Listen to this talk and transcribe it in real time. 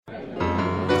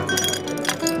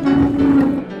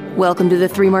Welcome to the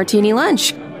Three Martini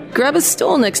Lunch. Grab a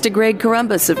stool next to Greg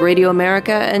Columbus of Radio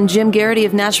America and Jim Garrity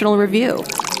of National Review.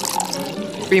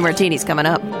 Three Martinis coming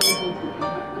up.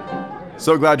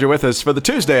 So glad you're with us for the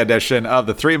Tuesday edition of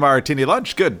the Three Martini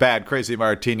Lunch. Good, bad, crazy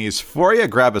martinis for you.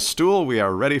 Grab a stool. We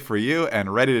are ready for you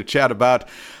and ready to chat about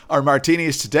our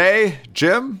martinis today.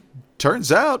 Jim,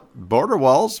 turns out border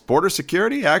walls, border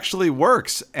security actually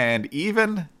works. And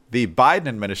even the Biden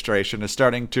administration is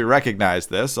starting to recognize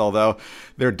this, although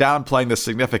they're downplaying the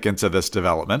significance of this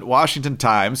development. Washington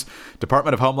Times,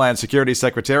 Department of Homeland Security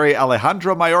Secretary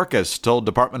Alejandro Mayorkas told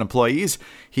department employees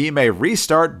he may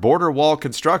restart border wall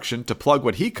construction to plug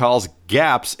what he calls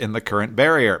gaps in the current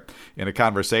barrier. In a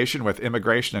conversation with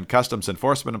Immigration and Customs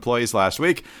Enforcement employees last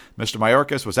week, Mr.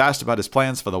 Mayorkas was asked about his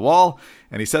plans for the wall,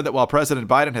 and he said that while President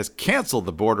Biden has canceled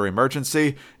the border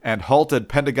emergency and halted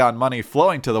Pentagon money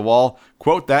flowing to the wall,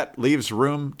 quote, that leaves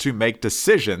room to make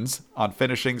decisions on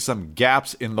finishing some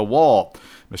gaps in the wall.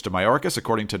 Mr. Mayorkas,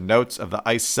 according to notes of the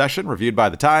ICE session reviewed by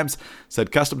the Times,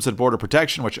 said Customs and Border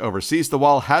Protection, which oversees the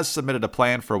wall, has submitted a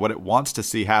plan for what it wants to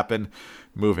see happen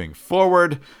moving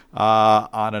forward.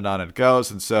 On and on it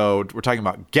goes. And so we're talking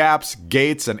about gaps,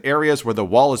 gates, and areas where the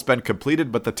wall has been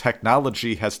completed, but the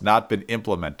technology has not been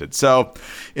implemented. So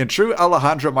in true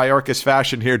Alejandro Mayorkas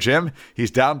fashion here, Jim,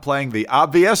 he's downplaying the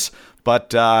obvious,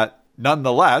 but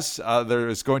nonetheless, there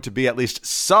is going to be at least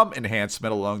some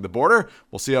enhancement along the border.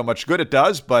 We'll see how much good it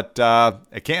does, but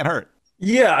it can't hurt.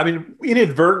 Yeah, I mean,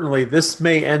 inadvertently, this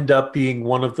may end up being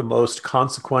one of the most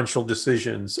consequential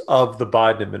decisions of the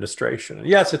Biden administration. And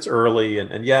yes, it's early,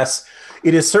 and yes,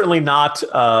 it is certainly not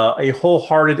a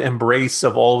wholehearted embrace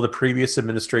of all of the previous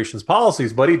administration's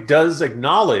policies, but it does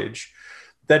acknowledge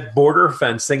that border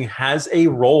fencing has a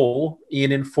role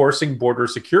in enforcing border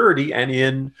security and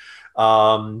in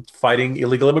fighting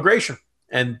illegal immigration.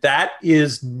 And that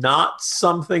is not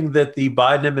something that the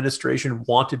Biden administration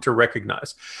wanted to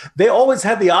recognize. They always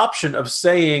had the option of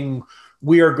saying,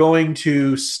 we are going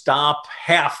to stop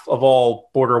half of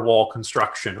all border wall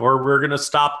construction, or we're going to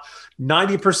stop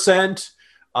 90%,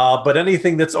 but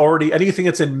anything that's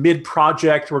in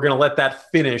mid-project, we're going to let that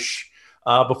finish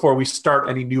before we start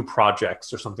any new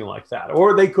projects or something like that.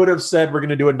 Or they could have said, we're going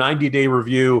to do a 90-day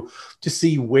review to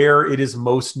see where it is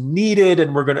most needed,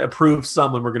 and we're going to approve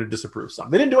some and we're going to disapprove some.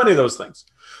 They didn't do any of those things.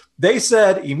 They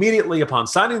said immediately upon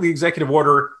signing the executive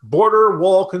order, border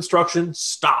wall construction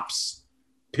stops,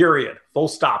 period, full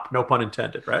stop, no pun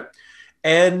intended, right?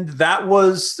 And that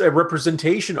was a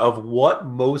representation of what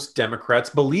most Democrats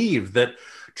believe, that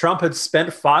Trump had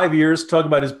spent 5 years talking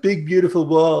about his big, beautiful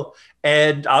wall.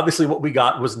 And obviously what we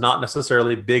got was not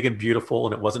necessarily big and beautiful,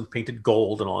 and it wasn't painted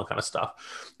gold and all that kind of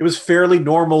stuff. It was fairly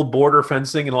normal border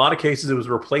fencing. In a lot of cases, it was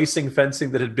replacing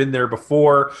fencing that had been there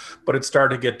before, but it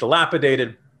started to get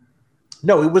dilapidated.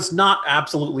 No, it was not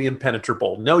absolutely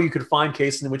impenetrable. No, you could find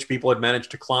cases in which people had managed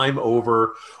to climb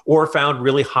over or found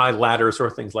really high ladders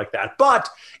or things like that. But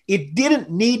it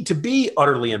didn't need to be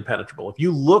utterly impenetrable. If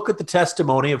you look at the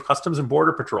testimony of Customs and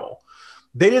Border Patrol,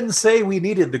 they didn't say we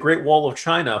needed the Great Wall of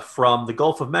China from the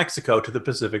Gulf of Mexico to the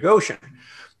Pacific Ocean.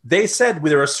 They said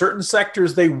there are certain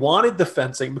sectors they wanted the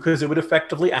fencing because it would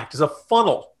effectively act as a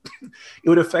funnel. It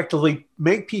would effectively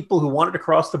make people who wanted to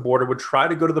cross the border would try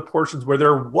to go to the portions where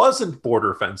there wasn't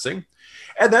border fencing.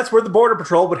 And that's where the Border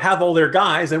Patrol would have all their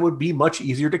guys, and it would be much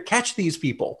easier to catch these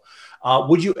people.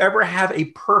 Would you ever have a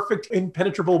perfect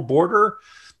impenetrable border?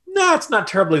 No, it's not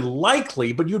terribly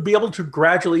likely, but you'd be able to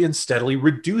gradually and steadily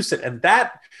reduce it. And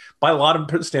that, by a lot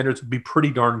of standards, would be pretty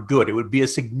darn good. It would be a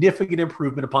significant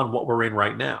improvement upon what we're in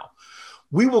right now.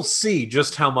 We will see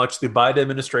just how much the Biden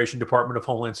administration, Department of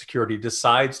Homeland Security,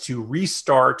 decides to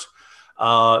restart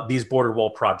these border wall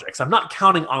projects. I'm not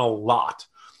counting on a lot,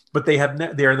 but they are on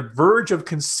the verge of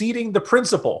conceding the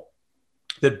principle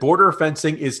that border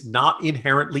fencing is not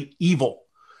inherently evil.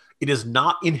 It is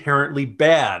not inherently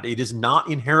bad. It is not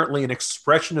inherently an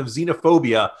expression of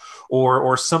xenophobia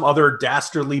or some other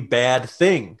dastardly bad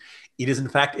thing. It is, in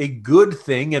fact, a good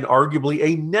thing and arguably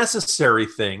a necessary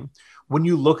thing when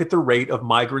you look at the rate of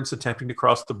migrants attempting to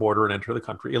cross the border and enter the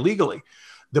country illegally.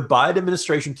 The Biden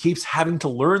administration keeps having to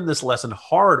learn this lesson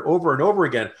hard over and over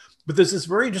again. But there's this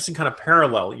very interesting kind of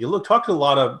parallel. You talk to a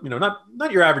lot of,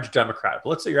 not your average Democrat, but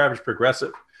let's say your average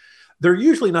progressive. They're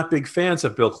usually not big fans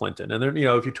of Bill Clinton. And they're,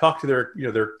 if you talk to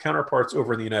their counterparts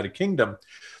over in the United Kingdom,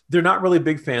 they're not really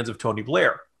big fans of Tony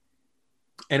Blair.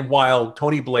 And while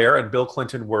Tony Blair and Bill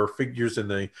Clinton were figures in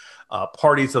the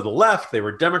parties of the left, they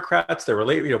were Democrats. They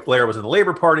were, Blair was in the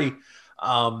Labor Party.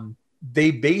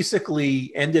 they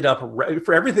basically ended up,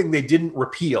 for everything they didn't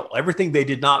repeal, everything they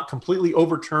did not completely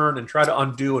overturn and try to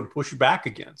undo and push back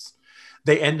against,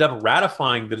 they end up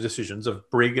ratifying the decisions of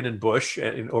Reagan and Bush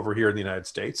over here in the United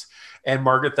States, and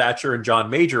Margaret Thatcher and John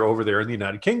Major over there in the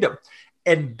United Kingdom.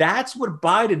 And that's what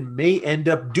Biden may end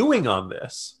up doing on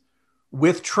this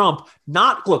with Trump.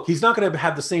 Look, he's not going to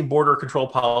have the same border control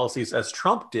policies as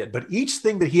Trump did, but each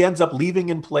thing that he ends up leaving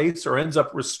in place or ends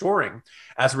up restoring,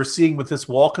 as we're seeing with this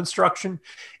wall construction,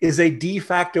 is a de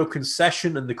facto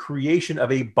concession and the creation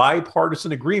of a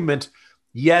bipartisan agreement.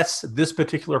 Yes, this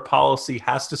particular policy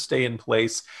has to stay in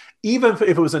place, even if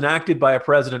it was enacted by a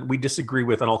president we disagree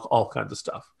with and all kinds of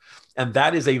stuff. And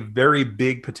that is a very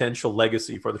big potential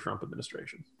legacy for the Trump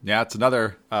administration. Yeah, it's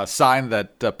another sign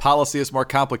that policy is more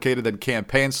complicated than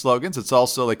campaign slogans. It's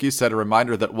also, like you said, a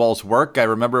reminder that walls work. I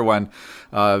remember when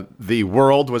the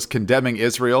world was condemning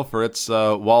Israel for its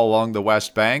wall along the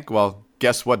West Bank. Well,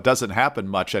 guess what doesn't happen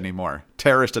much anymore?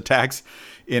 Terrorist attacks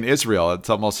in Israel. It's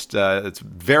almost, it's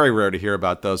very rare to hear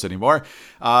about those anymore.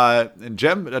 And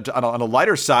Jim, on a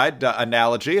lighter side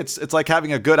analogy, it's like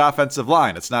having a good offensive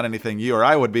line. It's not anything you or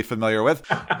I would be familiar with,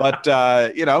 but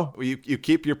you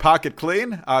keep your pocket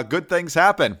clean, good things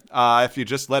happen. If you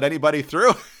just let anybody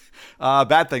through,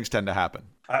 bad things tend to happen.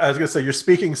 I was going to say, you're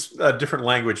speaking a different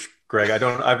language, Greg. I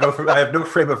have no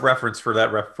frame of reference for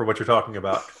that, for what you're talking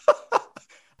about.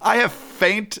 I have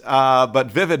faint but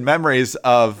vivid memories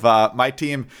of my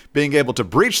team being able to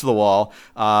breach the wall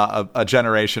a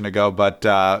generation ago, but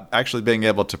actually being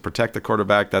able to protect the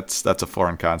quarterback, that's a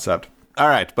foreign concept. All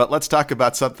right, but let's talk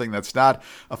about something that's not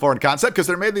a foreign concept because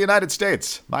they're made in the United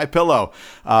States. MyPillow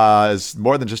is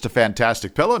more than just a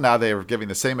fantastic pillow. Now they are giving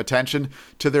the same attention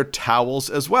to their towels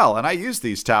as well. And I use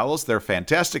these towels. They're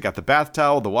fantastic. Got the bath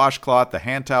towel, the washcloth, the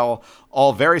hand towel,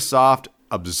 all very soft.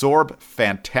 Absorb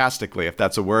fantastically, if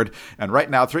that's a word. And right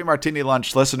now, 3 Martini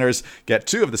Lunch listeners get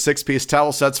 2 of the 6-piece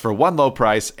towel sets for one low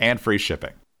price and free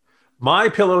shipping.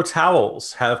 MyPillow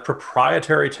towels have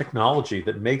proprietary technology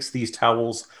that makes these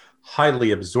towels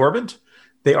highly absorbent.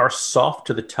 They are soft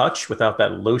to the touch without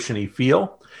that lotiony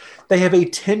feel. They have a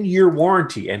 10-year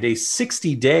warranty and a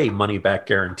 60-day money-back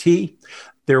guarantee.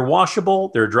 They're washable,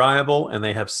 they're dryable, and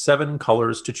they have 7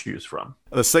 colors to choose from.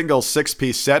 The single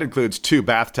 6-piece set includes 2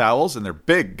 bath towels, and they're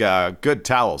big, good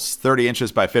towels, 30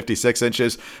 inches by 56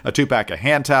 inches, a 2-pack of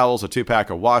hand towels, a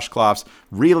 2-pack of washcloths,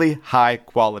 really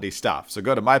high-quality stuff. So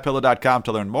go to MyPillow.com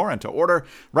to learn more and to order.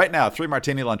 Right now, 3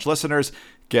 Martini Lunch listeners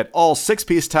get all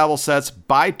 6-piece towel sets,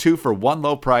 buy 2 for one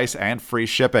low price and free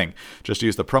shipping. Just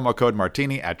use the promo code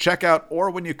Martini at checkout or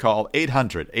when you call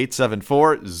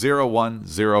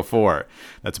 800-874-0104.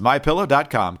 That's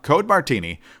MyPillow.com, code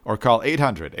Martini, or call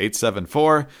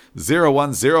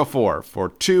 800-874-0104 for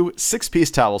 2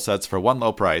 6-piece towel sets for one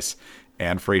low price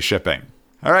and free shipping.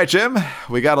 All right, Jim,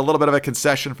 we got a little bit of a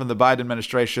concession from the Biden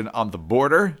administration on the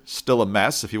border. Still a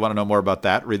mess. If you want to know more about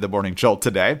that, read the Morning Jolt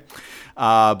today.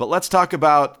 But let's talk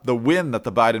about the win that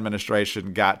the Biden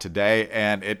administration got today,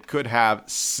 and it could have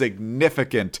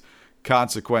significant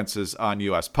consequences on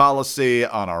U.S. policy,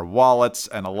 on our wallets,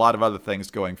 and a lot of other things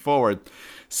going forward.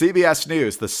 CBS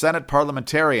News, the Senate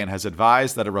parliamentarian has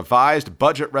advised that a revised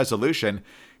budget resolution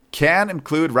can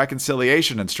include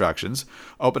reconciliation instructions,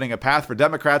 opening a path for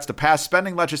Democrats to pass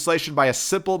spending legislation by a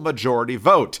simple majority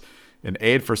vote. An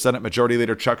aide for Senate Majority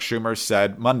Leader Chuck Schumer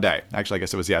said Monday, actually I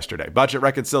guess it was yesterday, budget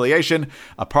reconciliation,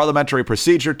 a parliamentary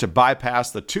procedure to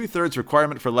bypass the 2/3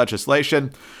 requirement for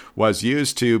legislation, was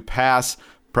used to pass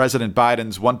President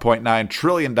Biden's $1.9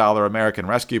 trillion American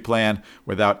Rescue Plan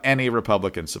without any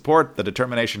Republican support. The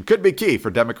determination could be key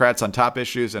for Democrats on top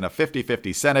issues in a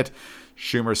 50-50 Senate.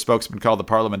 Schumer's spokesman called the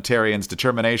parliamentarians'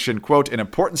 determination, quote, an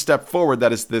important step forward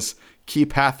that is this key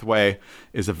pathway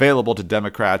is available to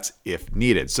Democrats if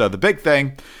needed. So the big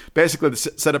thing, basically the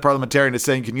Senate parliamentarian is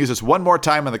saying you can use this one more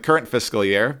time in the current fiscal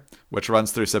year, which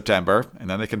runs through September, and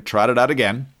then they can trot it out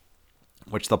again,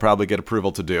 which they'll probably get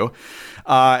approval to do.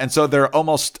 And so they're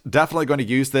almost definitely going to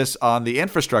use this on the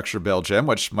infrastructure bill, Jim,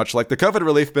 which, much like the COVID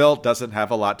relief bill, doesn't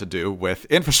have a lot to do with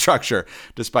infrastructure,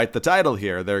 despite the title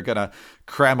here. They're going to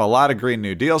cram a lot of Green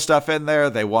New Deal stuff in there.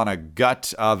 They want to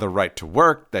gut the right to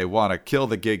work. They want to kill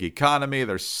the gig economy.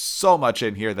 There's so much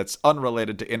in here that's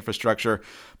unrelated to infrastructure,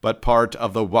 but part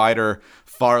of the wider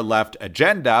far left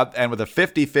agenda. And with a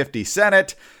 50-50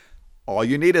 Senate, All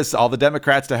you need is all the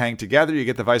Democrats to hang together. You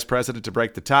get the vice president to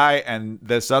break the tie, and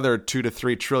this other $2 to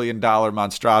 $3 trillion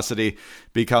monstrosity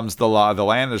becomes the law of the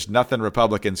land. There's nothing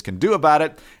Republicans can do about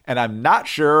it. And I'm not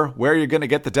sure where you're going to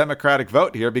get the Democratic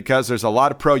vote here, because there's a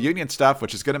lot of pro-union stuff,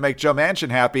 which is going to make Joe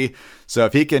Manchin happy. So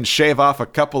if he can shave off a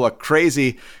couple of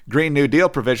crazy Green New Deal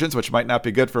provisions, which might not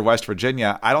be good for West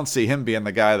Virginia, I don't see him being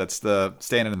the guy that's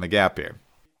standing in the gap here.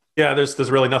 Yeah, there's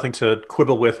really nothing to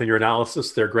quibble with in your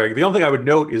analysis there, Greg. The only thing I would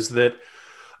note is that,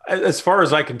 as far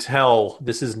as I can tell,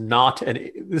 this is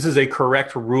a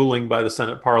correct ruling by the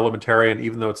Senate parliamentarian,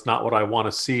 even though it's not what I want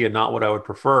to see and not what I would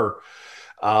prefer.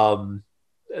 You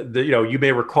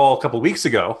may recall a couple of weeks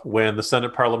ago when the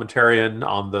Senate parliamentarian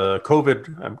on the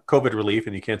COVID relief,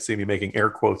 and you can't see me making air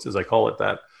quotes as I call it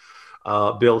that,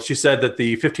 bill, she said that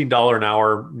the $15 an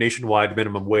hour nationwide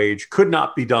minimum wage could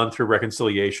not be done through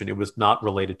reconciliation. It was not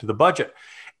related to the budget.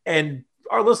 And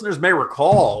our listeners may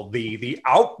recall the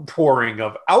outpouring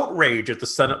of outrage at the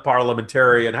Senate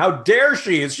parliamentarian. How dare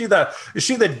she? Is she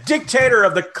the dictator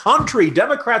of the country?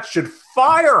 Democrats should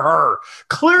fire her.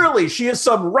 Clearly, she is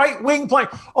some right-wing plan.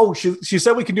 Oh, she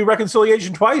said we can do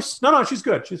reconciliation twice? No, she's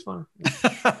good. She's fine.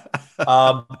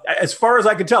 As far as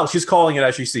I can tell, she's calling it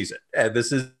as she sees it. And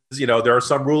this is, there are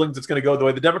some rulings that's going to go the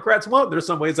way the Democrats want. There's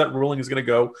some ways that ruling is going to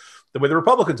go the way the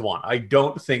Republicans want. I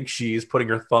don't think she's putting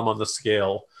her thumb on the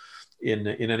scale in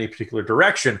any particular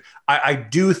direction. I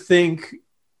do think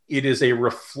it is a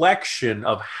reflection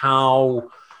of how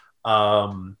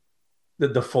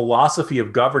the philosophy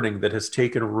of governing that has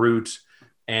taken root,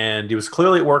 and it was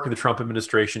clearly at work in the Trump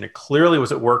administration. It clearly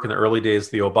was at work in the early days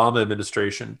of the Obama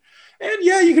administration. And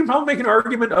yeah, you can probably make an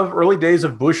argument of early days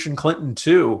of Bush and Clinton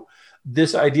too.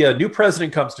 This idea, a new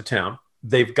president comes to town.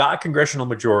 They've got congressional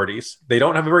majorities. They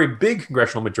don't have a very big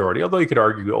congressional majority, although you could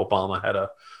argue Obama had a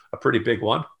pretty big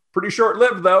one. Pretty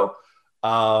short-lived, though.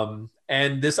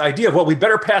 And this idea of, we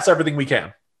better pass everything we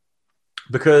can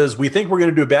because we think we're going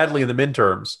to do badly in the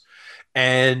midterms.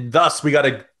 And thus, we got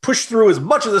to push through as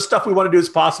much of the stuff we want to do as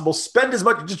possible, spend as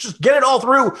much, just get it all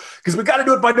through, because we got to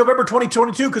do it by November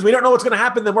 2022, because we don't know what's going to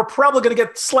happen. Then we're probably going to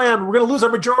get slammed. We're going to lose our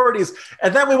majorities,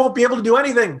 and then we won't be able to do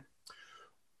anything.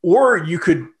 Or you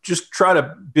could just try to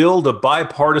build a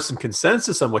bipartisan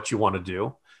consensus on what you want to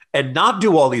do and not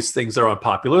do all these things that are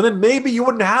unpopular. Then maybe you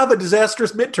wouldn't have a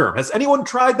disastrous midterm. Has anyone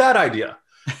tried that idea?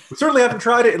 We certainly haven't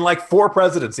tried it in like 4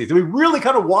 presidencies. It'd be really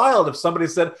kind of wild if somebody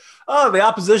said, "Oh, the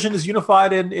opposition is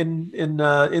unified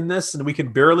in this, and we can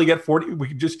barely get 40. We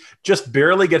can just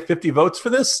barely get 50 votes for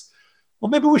this."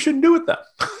 Well, maybe we shouldn't do it then.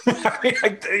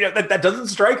 That doesn't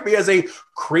strike me as a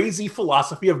crazy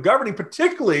philosophy of governing,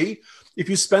 particularly if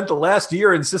you spent the last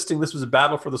year insisting this was a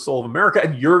battle for the soul of America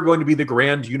and you're going to be the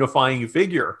grand unifying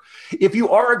figure. If you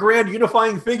are a grand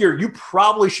unifying figure, you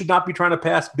probably should not be trying to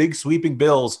pass big sweeping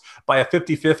bills by a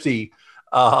 50-50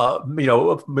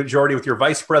 majority with your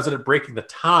vice president breaking the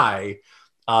tie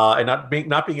and not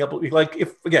being able to, like,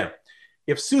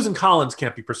 if Susan Collins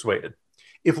can't be persuaded,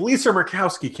 if Lisa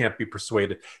Murkowski can't be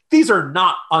persuaded, these are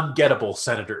not ungettable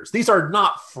senators. These are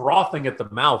not frothing at the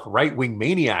mouth right-wing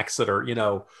maniacs that are,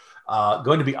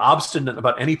 going to be obstinate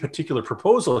about any particular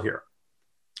proposal here.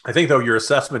 I think, though, your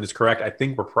assessment is correct. I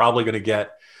think we're probably going to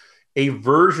get a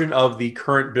version of the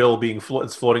current bill being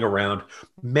floating around.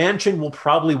 Manchin will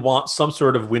probably want some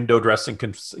sort of window dressing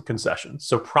concession.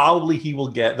 So probably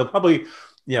they'll probably,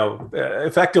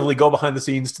 effectively go behind the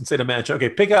scenes and say to Manchin, okay,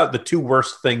 pick out the 2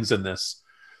 worst things in this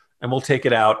and we'll take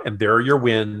it out. And there are your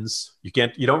wins. You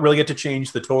don't really get to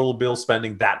change the total bill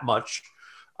spending that much.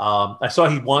 I saw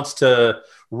he wants to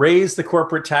raise the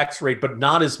corporate tax rate, but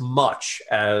not as much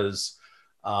as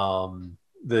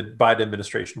the Biden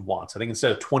administration wants. I think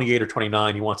instead of 28 or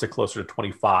 29, he wants it closer to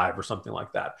 25 or something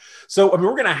like that. So,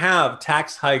 we're going to have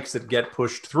tax hikes that get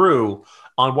pushed through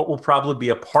on what will probably be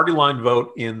a party line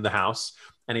vote in the House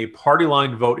and a party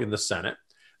line vote in the Senate.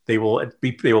 They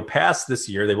will pass this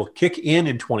year. They will kick in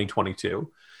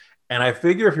 2022. And I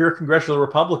figure if you're a congressional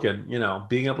Republican,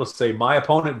 being able to say, my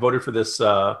opponent voted for this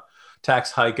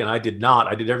tax hike and I did not.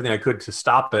 I did everything I could to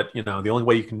stop it. The only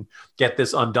way you can get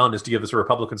this undone is to give us a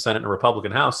Republican Senate and a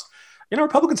Republican House.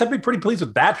 Republicans have to be pretty pleased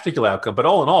with that particular outcome. But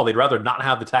all in all, they'd rather not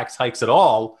have the tax hikes at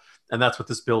all. And that's what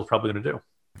this bill is probably going to do.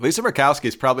 Lisa Murkowski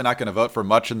is probably not going to vote for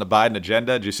much in the Biden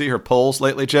agenda. Did you see her polls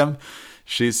lately, Jim?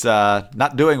 She's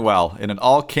not doing well. In an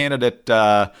all-candidate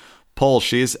poll,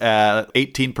 she's at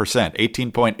 18%,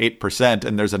 18.8%,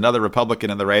 and there's another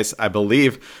Republican in the race. I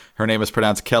believe her name is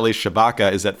pronounced Kelly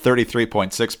Shabaka, is at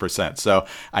 33.6%. So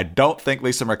I don't think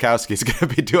Lisa Murkowski is going to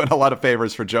be doing a lot of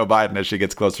favors for Joe Biden as she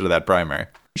gets closer to that primary.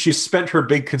 She spent her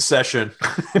big concession.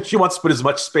 She wants to put as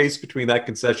much space between that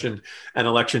concession and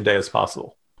Election Day as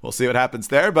possible. We'll see what happens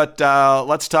there, but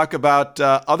let's talk about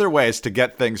other ways to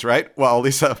get things right. Well,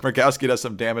 Lisa Murkowski does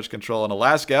some damage control in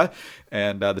Alaska,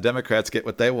 and the Democrats get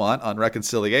what they want on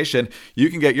reconciliation.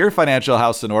 You can get your financial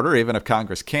house in order, even if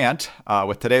Congress can't.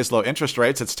 With today's low interest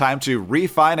rates, it's time to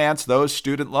refinance those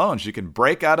student loans. You can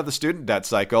break out of the student debt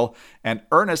cycle, and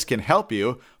Earnest can help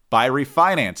you by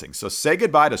refinancing. So say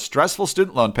goodbye to stressful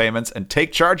student loan payments and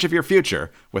take charge of your future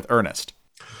with Earnest.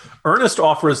 Earnest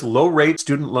offers low-rate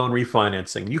student loan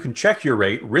refinancing. You can check your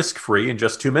rate risk-free in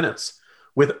just 2 minutes.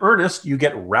 With Earnest, you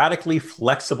get radically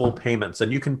flexible payments,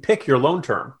 and you can pick your loan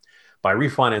term. By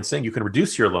refinancing, you can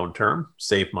reduce your loan term,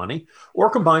 save money,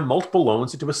 or combine multiple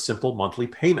loans into a simple monthly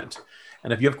payment.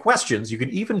 And if you have questions, you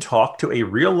can even talk to a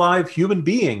real live human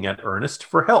being at Earnest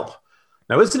for help.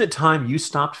 Now, isn't it time you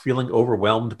stopped feeling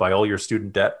overwhelmed by all your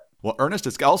student debt? Well, Earnest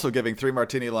is also giving 3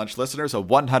 Martini Lunch listeners a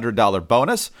 $100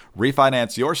 bonus.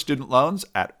 Refinance your student loans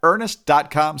at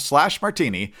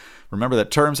earnest.com/martini. Remember that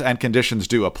terms and conditions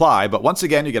do apply, but once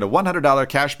again, you get a $100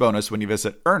 cash bonus when you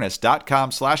visit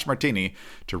earnest.com/martini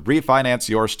to refinance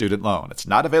your student loan. It's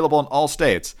not available in all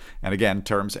states, and again,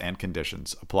 terms and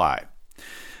conditions apply.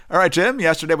 All right, Jim,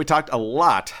 yesterday we talked a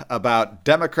lot about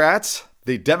Democrats.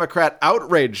 The Democrat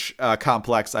outrage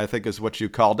complex, I think is what you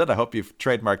called it. I hope you've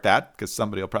trademarked that because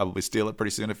somebody will probably steal it pretty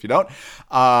soon if you don't.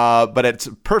 But it's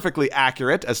perfectly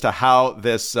accurate as to how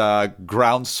this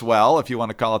groundswell, if you want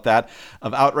to call it that,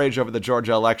 of outrage over the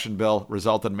Georgia election bill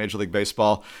resulted in Major League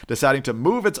Baseball deciding to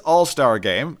move its All-Star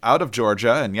game out of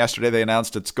Georgia. And yesterday they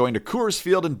announced it's going to Coors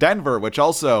Field in Denver, which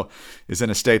also is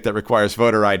in a state that requires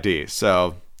voter ID.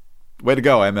 So way to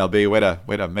go, MLB. Way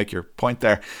to make your point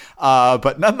there.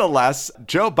 But nonetheless,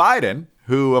 Joe Biden,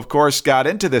 who, of course, got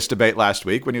into this debate last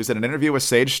week when he was in an interview with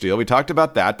Sage Steele. We talked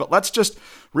about that. But let's just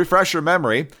refresh your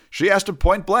memory. She asked him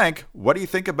point blank, what do you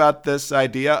think about this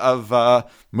idea of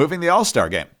moving the All-Star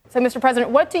game? So, Mr.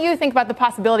 President, what do you think about the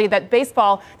possibility that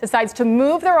baseball decides to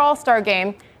move their All-Star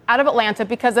game out of Atlanta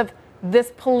because of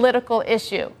this political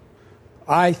issue?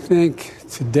 I think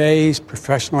today's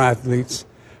professional athletes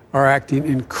are acting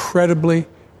incredibly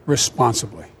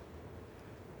responsibly.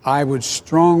 I would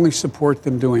strongly support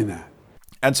them doing that.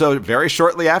 And so very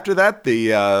shortly after that,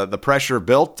 the pressure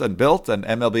built, and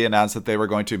MLB announced that they were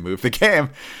going to move the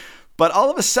game. But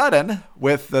all of a sudden,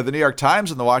 with the New York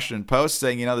Times and the Washington Post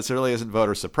saying, this really isn't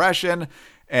voter suppression,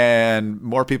 and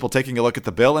more people taking a look at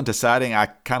the bill and deciding, I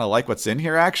kind of like what's in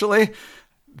here, actually,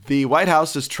 the White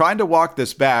House is trying to walk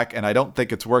this back, and I don't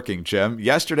think it's working, Jim.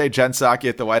 Yesterday, Jen Psaki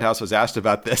at the White House was asked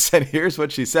about this, and here's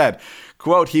what she said.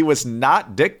 Quote, he was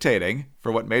not dictating for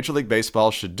what Major League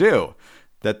Baseball should do,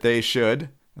 that they should,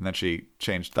 and then she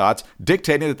changed thoughts,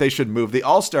 dictating that they should move the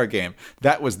All-Star game.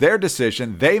 That was their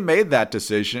decision. They made that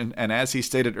decision, and as he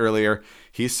stated earlier,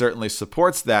 he certainly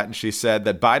supports that, and she said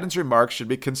that Biden's remarks should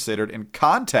be considered in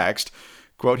context.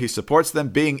 Quote, he supports them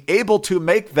being able to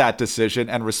make that decision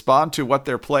and respond to what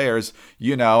their players,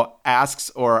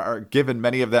 asks or are given.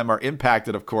 Many of them are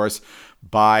impacted, of course,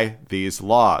 by these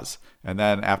laws. And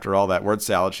then after all that word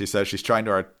salad, she says she's trying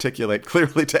to articulate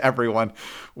clearly to everyone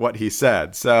what he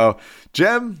said. So,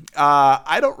 Jim,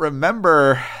 I don't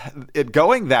remember it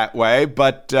going that way,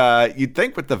 but you'd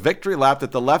think with the victory lap that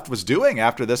the left was doing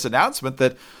after this announcement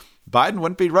that Biden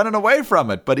wouldn't be running away from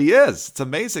it, but he is. It's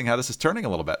amazing how this is turning a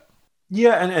little bit.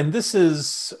 Yeah, and this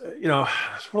is, one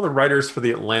of the writers for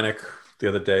The Atlantic the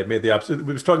other day made the opposite.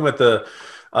 We was talking about the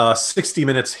 60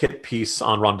 Minutes hit piece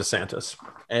on Ron DeSantis.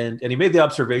 And he made the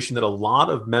observation that a lot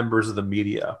of members of the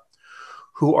media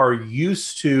who are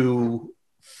used to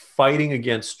fighting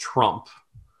against Trump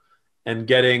and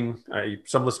getting,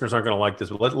 some listeners aren't going to like this,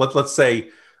 but let's say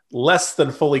less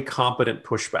than fully competent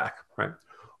pushback, right?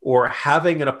 Or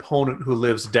having an opponent who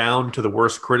lives down to the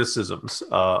worst criticisms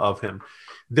of him.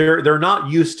 They're not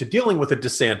used to dealing with a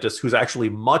DeSantis who's actually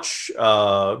much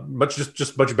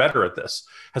better at this,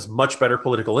 has much better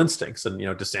political instincts. And,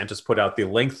 DeSantis put out the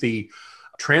lengthy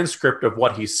transcript of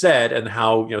what he said and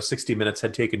how, 60 Minutes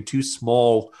had taken 2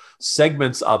 small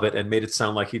segments of it and made it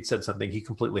sound like he'd said something he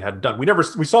completely hadn't done.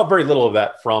 We saw very little of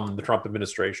that from the Trump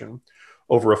administration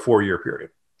over a 4-year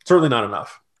period. Certainly not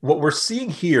enough. What we're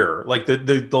seeing here, like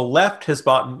the left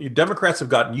Democrats have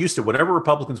gotten used to whenever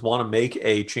Republicans want to make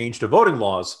a change to voting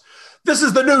laws, this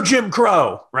is the new Jim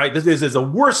Crow, right? This is the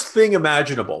worst thing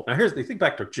imaginable. Now they think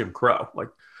back to Jim Crow, like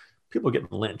people are getting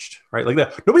lynched, right? Like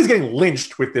that. Nobody's getting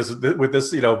lynched with this,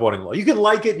 voting law. You can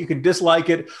like it, you can dislike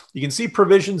it, you can see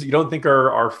provisions you don't think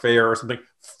are fair or something.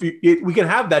 We can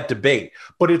have that debate,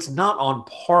 but it's not on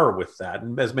par with that.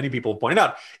 And as many people have pointed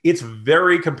out, it's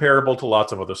very comparable to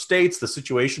lots of other states. The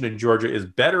situation in Georgia is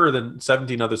better than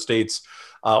 17 other states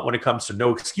when it comes to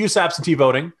no excuse absentee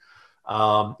voting.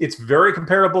 It's very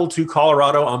comparable to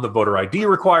Colorado on the voter ID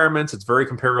requirements. It's very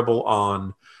comparable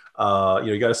on,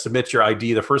 you got to submit your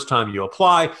ID the first time you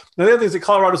apply. Now, the other thing is that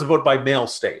Colorado is a vote by mail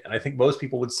state. And I think most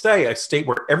people would say a state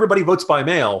where everybody votes by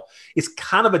mail is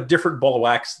kind of a different ball of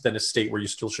wax than a state where you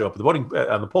still show up at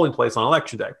the polling place on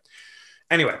election day.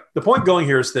 Anyway, the point going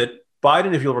here is that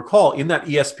Biden, if you'll recall, in that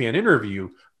ESPN interview,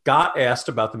 got asked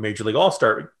about the Major League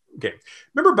All-Star game.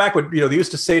 Remember back when, they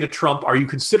used to say to Trump, "Are you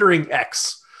considering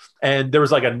X?" And there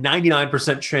was like a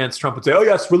 99% chance Trump would say, "Oh,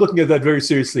 yes, we're looking at that very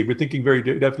seriously. We're thinking very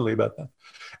definitely about that."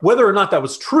 Whether or not that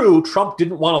was true, Trump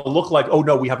didn't want to look like, "Oh,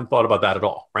 no, we haven't thought about that at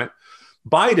all," right?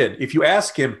 Biden, if you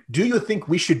ask him, "Do you think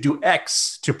we should do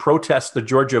X to protest the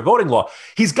Georgia voting law?"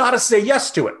 He's got to say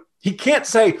yes to it. He can't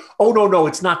say, "Oh, no,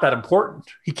 it's not that important."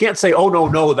 He can't say, "Oh,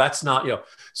 no, that's not,"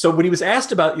 So when he was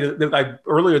asked about,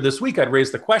 earlier this week, I'd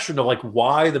raised the question of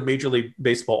why the Major League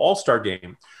Baseball All-Star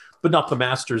game, but not the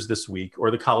Masters this week, or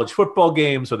the college football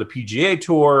games, or the PGA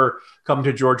Tour coming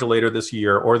to Georgia later this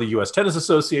year, or the U.S. Tennis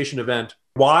Association event.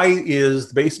 Why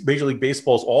is Major League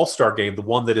Baseball's All-Star game the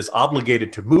one that is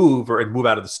obligated to move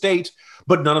out of the state,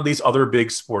 but none of these other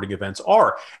big sporting events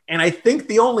are? And I think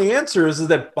the only answer is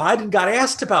that Biden got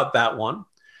asked about that one.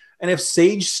 And if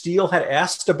Sage Steele had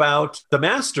asked about the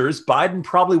Masters, Biden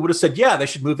probably would have said, yeah, they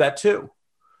should move that too.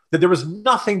 That there was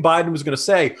nothing Biden was going to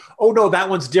say, "Oh, no, that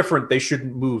one's different. They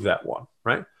shouldn't move that one,"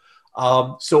 right?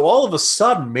 So all of a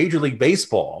sudden, Major League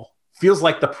Baseball feels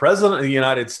like the president of the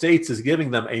United States is giving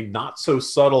them a not so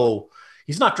subtle,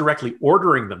 he's not directly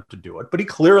ordering them to do it, but he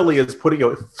clearly is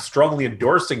strongly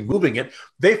endorsing moving it.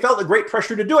 They felt a great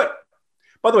pressure to do it.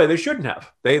 By the way, they shouldn't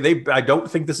have. I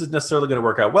don't think this is necessarily going to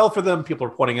work out well for them. People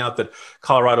are pointing out that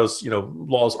Colorado's,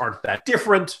 laws aren't that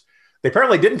different. They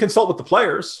apparently didn't consult with the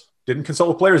players. Didn't consult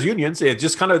with players' unions. It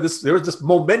just kind of there was this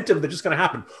momentum that's just going to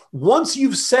happen. Once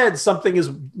you've said something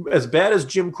is as bad as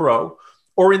Jim Crow,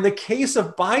 or in the case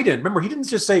of Biden, remember, he didn't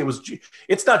just say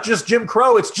it's not just Jim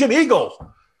Crow, it's Jim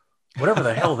Eagle, whatever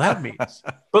the hell that means.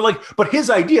 But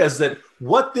his idea is that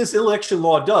what this election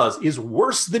law does is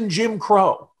worse than Jim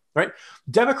Crow, right?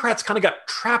 Democrats kind of got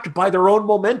trapped by their own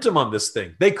momentum on this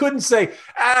thing. They couldn't say,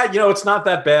 it's not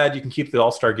that bad. You can keep the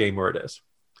All-Star game where it is.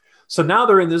 So now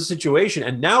they're in this situation.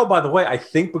 And now, by the way, I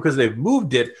think because they've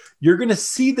moved it, you're going to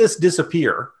see this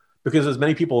disappear because, as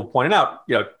many people have pointed out,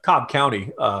 Cobb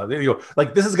County,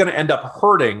 this is going to end up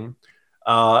hurting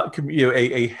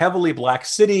a heavily black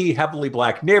city, heavily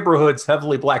black neighborhoods,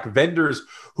 heavily black vendors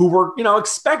who were,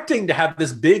 expecting to have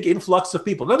this big influx of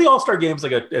people. Now, the All-Star Game is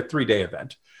like a 3-day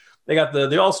event. They got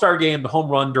the All-Star Game, the Home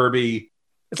Run Derby.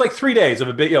 It's like 3 days of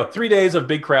a big, 3 days of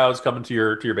big crowds coming to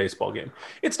your baseball game.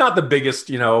 It's not the biggest,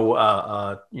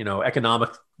 economic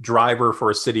driver for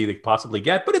a city they could possibly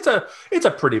get, but it's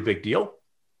a pretty big deal.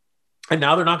 And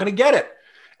now they're not going to get it.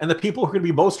 And the people who are going to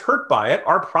be most hurt by it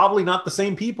are probably not the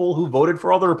same people who voted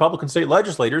for all the Republican state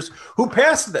legislators who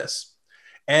passed this.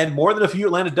 And more than a few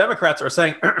Atlanta Democrats are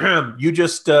saying, you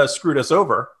just screwed us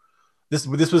over.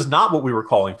 This was not what we were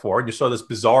calling for. And you saw this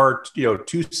bizarre,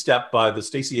 two-step by the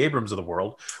Stacey Abrams of the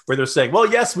world, where they're saying, well,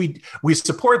 yes, we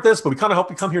support this, but we kind of hope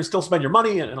you come here and still spend your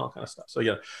money and all kind of stuff. So,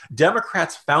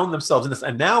 Democrats found themselves in this.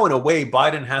 And now, in a way,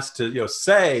 Biden has to,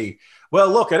 say, well,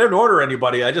 look, I didn't order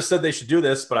anybody. I just said they should do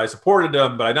this, but I supported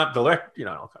them, but I not direct,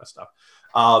 all kind of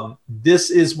stuff. This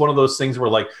is one of those things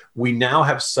where, we now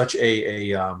have such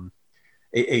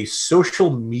a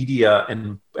social media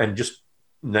and just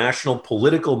national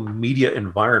political media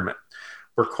environment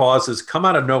where causes come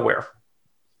out of nowhere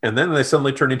and then they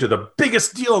suddenly turn into the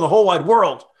biggest deal in the whole wide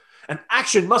world and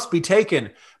action must be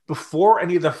taken before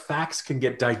any of the facts can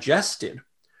get digested,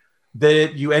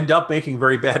 that you end up making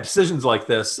very bad decisions like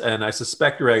this. And I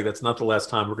suspect, Greg, that's not the last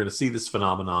time we're going to see this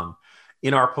phenomenon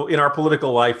in our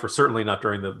political life, or certainly not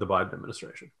during the Biden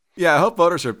administration. Yeah, I hope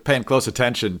voters are paying close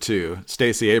attention to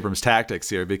Stacey Abrams' tactics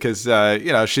here because,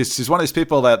 she's one of these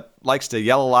people that likes to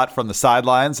yell a lot from the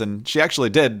sidelines, and she actually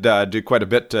did do quite a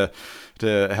bit to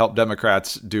help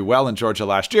Democrats do well in Georgia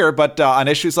last year. But on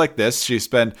issues like this, she's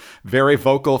been very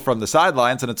vocal from the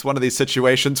sidelines, and it's one of these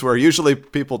situations where usually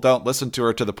people don't listen to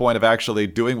her to the point of actually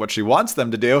doing what she wants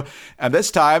them to do. And this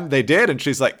time they did, and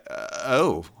she's like,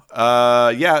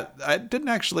 yeah, I didn't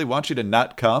actually want you to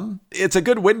not come. It's a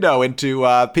good window into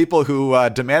people who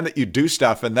demand that you do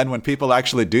stuff. And then when people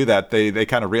actually do that, they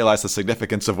kind of realize the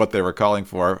significance of what they were calling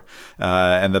for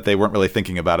and that they weren't really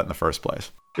thinking about it in the first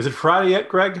place. Is it Friday yet,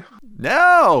 Greg?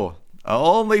 No,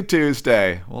 only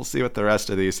Tuesday. We'll see what the rest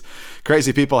of these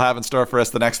crazy people have in store for us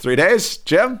the next 3 days.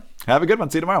 Jim, have a good one.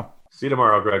 See you tomorrow. See you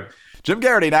tomorrow, Greg. Jim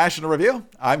Garrity, National Review.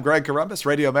 I'm Greg Corombos,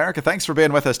 Radio America. Thanks for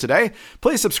being with us today.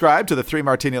 Please subscribe to the 3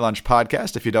 Martini Lunch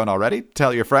podcast if you don't already.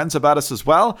 Tell your friends about us as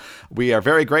well. We are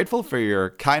very grateful for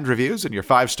your kind reviews and your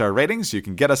 5-star ratings. You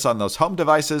can get us on those home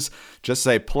devices. Just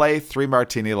say play 3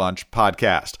 Martini Lunch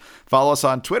podcast. Follow us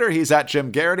on Twitter. He's at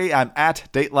Jim Garrity. I'm at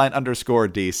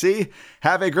Dateline_DC.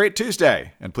 Have a great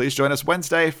Tuesday, and please join us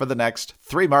Wednesday for the next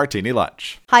 3 Martini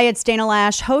Lunch. Hi, it's Dana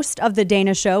Lash, host of The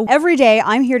Dana Show. Every day,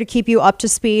 I'm here to keep you up to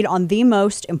speed on the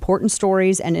most important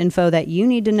stories and info that you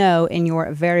need to know in your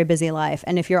very busy life.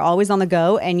 And if you're always on the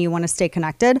go and you want to stay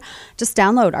connected, just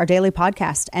download our daily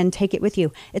podcast and take it with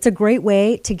you. It's a great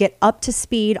way to get up to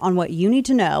speed on what you need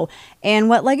to know and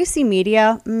what legacy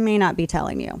media may not be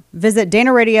telling you. Visit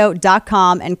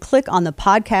danaradio.com and click on the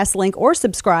podcast link or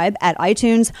subscribe at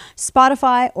iTunes,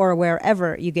 Spotify, or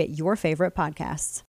wherever you get your favorite podcasts.